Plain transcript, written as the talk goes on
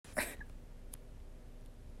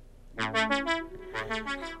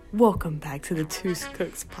Welcome back to the Two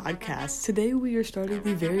Cooks podcast. Today we are starting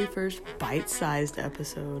the very first bite-sized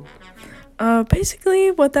episode. Basically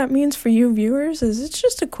what that means for you viewers is it's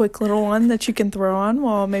just a quick little one that you can throw on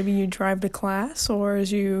while maybe you drive to class or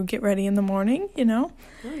as you get ready in the morning, you know?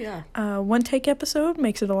 Oh, yeah. One take episode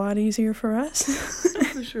makes it a lot easier for us.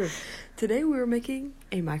 For sure. Today we are making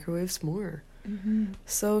a microwave s'more. Mm-hmm.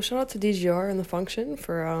 So shout out to DGR and the function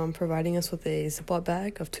for providing us with a Ziploc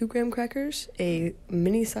bag of 2 graham crackers, a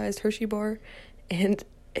mini-sized Hershey bar, and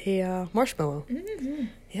a marshmallow. Mm-hmm.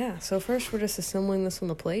 Yeah, so first we're just assembling this on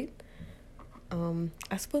the plate.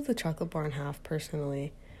 I split the chocolate bar in half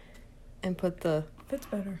personally, and That's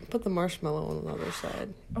better. put the marshmallow on the other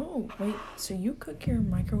side. Oh, wait, so you cook your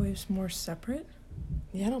microwaves more separate?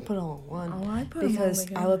 Yeah, I don't put it all in one. Oh, I put them all Because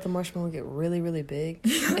together. I let the marshmallow get really, really big,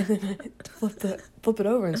 and then I flip it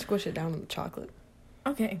over and squish it down in the chocolate.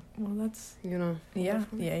 Okay, well that's... You know? Yeah,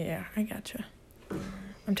 I gotcha.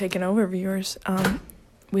 I'm taking over, viewers.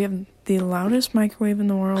 We have the loudest microwave in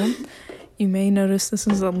the world. You may notice this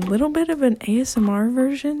is a little bit of an ASMR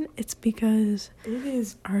version. It's because It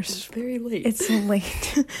is it's very late. It's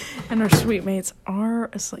late, and our sweet mates are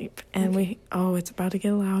asleep, and it's about to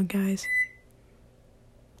get loud, guys.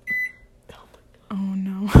 Oh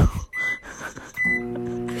no.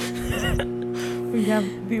 We have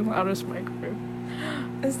the loudest microwave.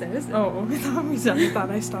 Is there? Oh, I thought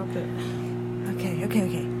I stopped it.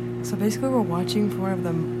 Okay. So basically we're watching for one of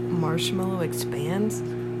the marshmallow expands.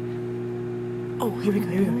 Oh, here we go.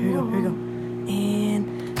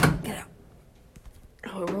 And get out.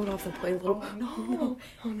 Oh, it rolled off the plate a little.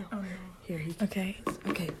 Oh no. Here, Okay,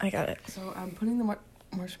 Okay, I got it. so I'm putting the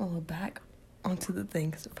marshmallow back onto the thing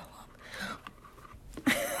because it fell off.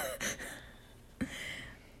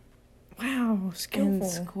 Wow, And skillful.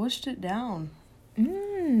 squished it down.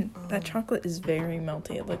 That chocolate is very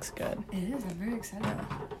melty. It looks good. It is. I'm very excited.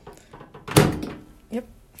 Yep.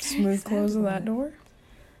 Smooth close of that door.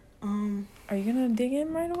 Um, Are you gonna dig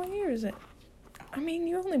in right away, or is it? I mean,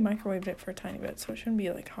 you only microwaved it for a tiny bit, so it shouldn't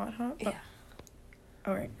be like hot. But... yeah.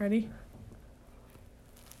 All right, ready?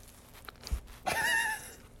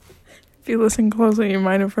 If you listen closely, you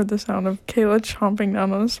might have heard the sound of Kayla chomping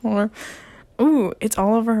down on a s'more. Ooh, it's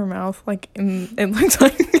all over her mouth. It looks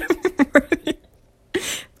like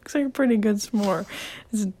looks like a pretty good s'more.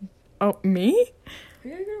 Oh, me?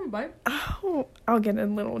 Yeah, you're gonna bite. Oh, I'll get a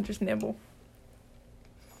little, just nibble.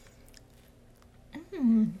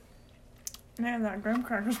 Man, that graham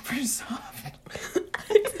cracker's pretty soft.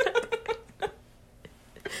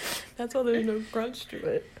 That's why there's no crunch to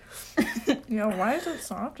it. Yeah, why is it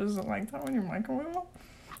soft? Is it like that when you microwave it?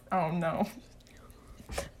 Oh no.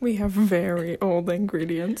 We have very old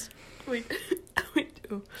ingredients. We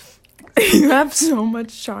do. You have so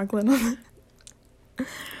much chocolate on it.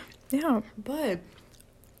 Yeah. But,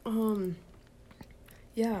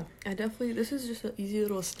 yeah, this is just an easy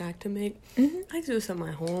little snack to make. Mm-hmm. I like to do this at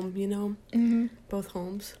my home, you know, Mm-hmm. both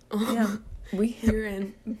homes. Yeah. Here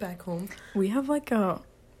and back home. We have like a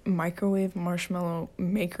microwave marshmallow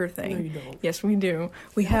maker thing. No, you don't. Yes, we do.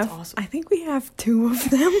 That's have awesome. I think we have 2 of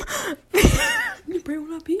them. You bring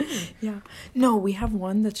one up here. Yeah. No, we have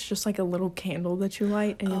one that's just like a little candle that you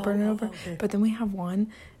light and you burn it over. Okay. But then we have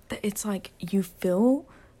one that it's like you fill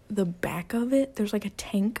the back of it. There's like a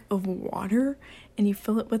tank of water and you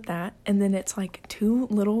fill it with that. And then it's like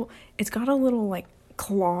it's got a little like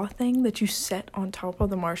claw thing that you set on top of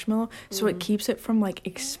the marshmallow. So it keeps it from like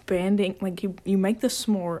expanding. Like you make the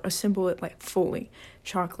s'more, assemble it like fully.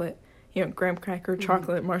 Chocolate, graham cracker,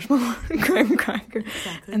 chocolate, marshmallow, graham cracker.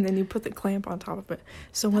 Exactly. And then you put the clamp on top of it.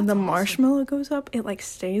 So when the That's awesome. marshmallow goes up, it like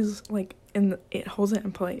stays like it holds it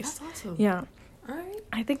in place. That's awesome. Yeah. Alright.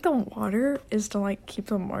 I think the water is to like keep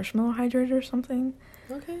the marshmallow hydrated or something.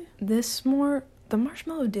 Okay. This s'more, the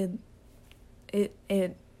marshmallow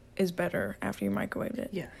it is better after you microwaved it.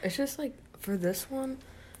 Yeah, it's just like for this one,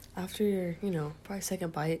 after your, probably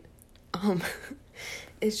second bite,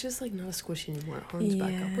 it's just like not as squishy anymore. It hardens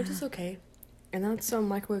back up, which is okay. And that's some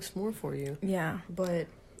microwave s'more for you. Yeah. But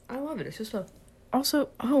I love it. It's just a Also,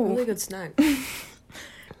 really good snack.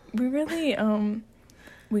 we really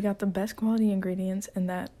we got the best quality ingredients in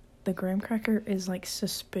that the graham cracker is like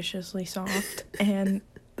suspiciously soft and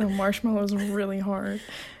the marshmallow is really hard.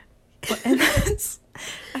 And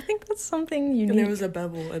I think that's something unique. And there was a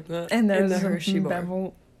bevel in the there's Hershey a bar.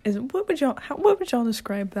 bevel. What would y'all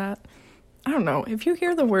describe that? I don't know. If you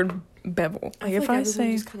hear the word bevel, I feel if like I everyone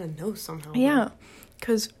say just kind of knows somehow. yeah,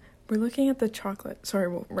 because we're looking at the chocolate. Sorry,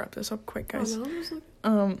 we'll wrap this up quick, guys. Oh, no, I'm just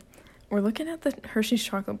like, We're looking at the Hershey's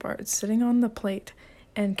chocolate bar. It's sitting on the plate,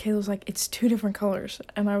 and Kayla's like, "It's 2 different colors,"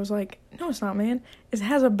 and I was like, No, it's not, man. It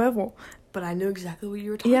has a bevel. But I knew exactly what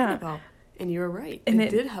you were talking about. And you were right. And it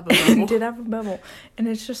did have a bevel. It did have a bevel. And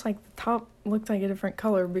it's just like the top looked like a different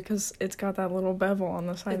color because it's got that little bevel on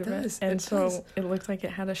the side of it. And so it looked like it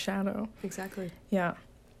had a shadow. Exactly. Yeah.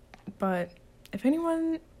 But if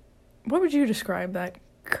anyone, what would you describe that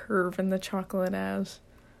curve in the chocolate as?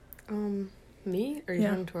 Me? Or are you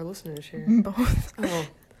talking to our listeners here? Both. Oh,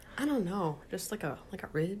 I don't know. Just like a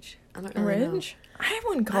ridge. I don't know. Ridge? I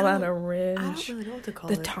wouldn't call that a ridge. I don't really know what to call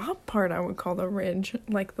it. The top part I would call the ridge.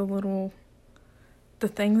 Like the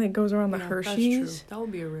thing that goes around the Hershey's. That's true. That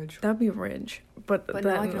would be a ridge. That'd be a ridge. But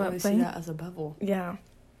now I can only see that as a bevel. Yeah.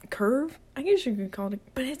 Curve? I guess you could call it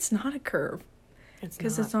but it's not a curve. It's not.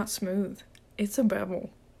 Because it's not smooth. It's a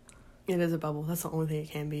bevel. It is a bevel. That's the only thing it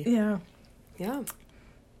can be. Yeah. Yeah.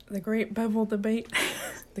 The great bevel debate.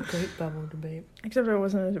 The great bevel debate. Except it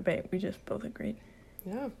wasn't a debate. We just both agreed.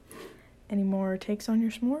 Yeah. Any more takes on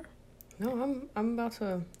your s'more? No, I'm about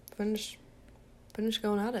to finish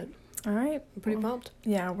going at it. All right. I'm pretty pumped.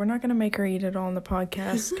 Yeah, we're not going to make her eat it all on the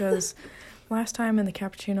podcast because last time in the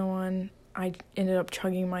cappuccino one, I ended up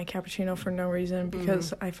chugging my cappuccino for no reason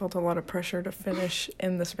because I felt a lot of pressure to finish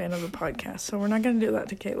in the span of the podcast. So we're not going to do that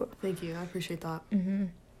to Kayla. Thank you. I appreciate that. Mm-hmm.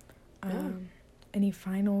 Yeah. Any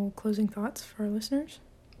final closing thoughts for our listeners?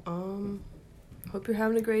 Hope you're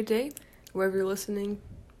having a great day wherever you're listening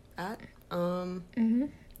at.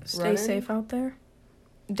 Stay safe out there.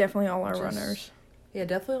 Definitely all our runners. Yeah,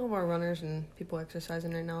 definitely all of our runners and people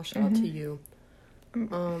exercising right now. Shout out to you.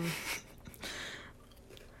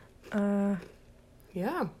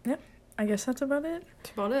 Yeah. Yep. I guess that's about it.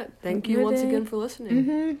 That's about it. Thank you once again for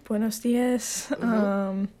listening. Buenos dias.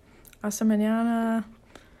 Hasta mañana.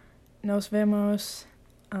 Nos vemos.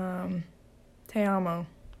 Te amo.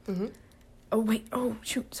 Oh, wait. Oh,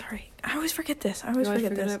 shoot. Sorry. I always forget this.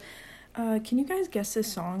 Can you guys guess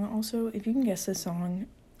this song also? If you can guess this song,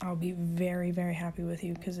 I'll be very, very happy with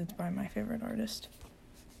you because it's by my favorite artist.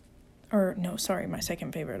 Or, no, sorry, my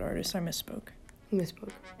second favorite artist. I misspoke.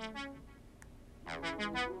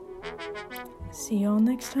 See y'all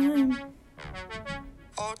next time.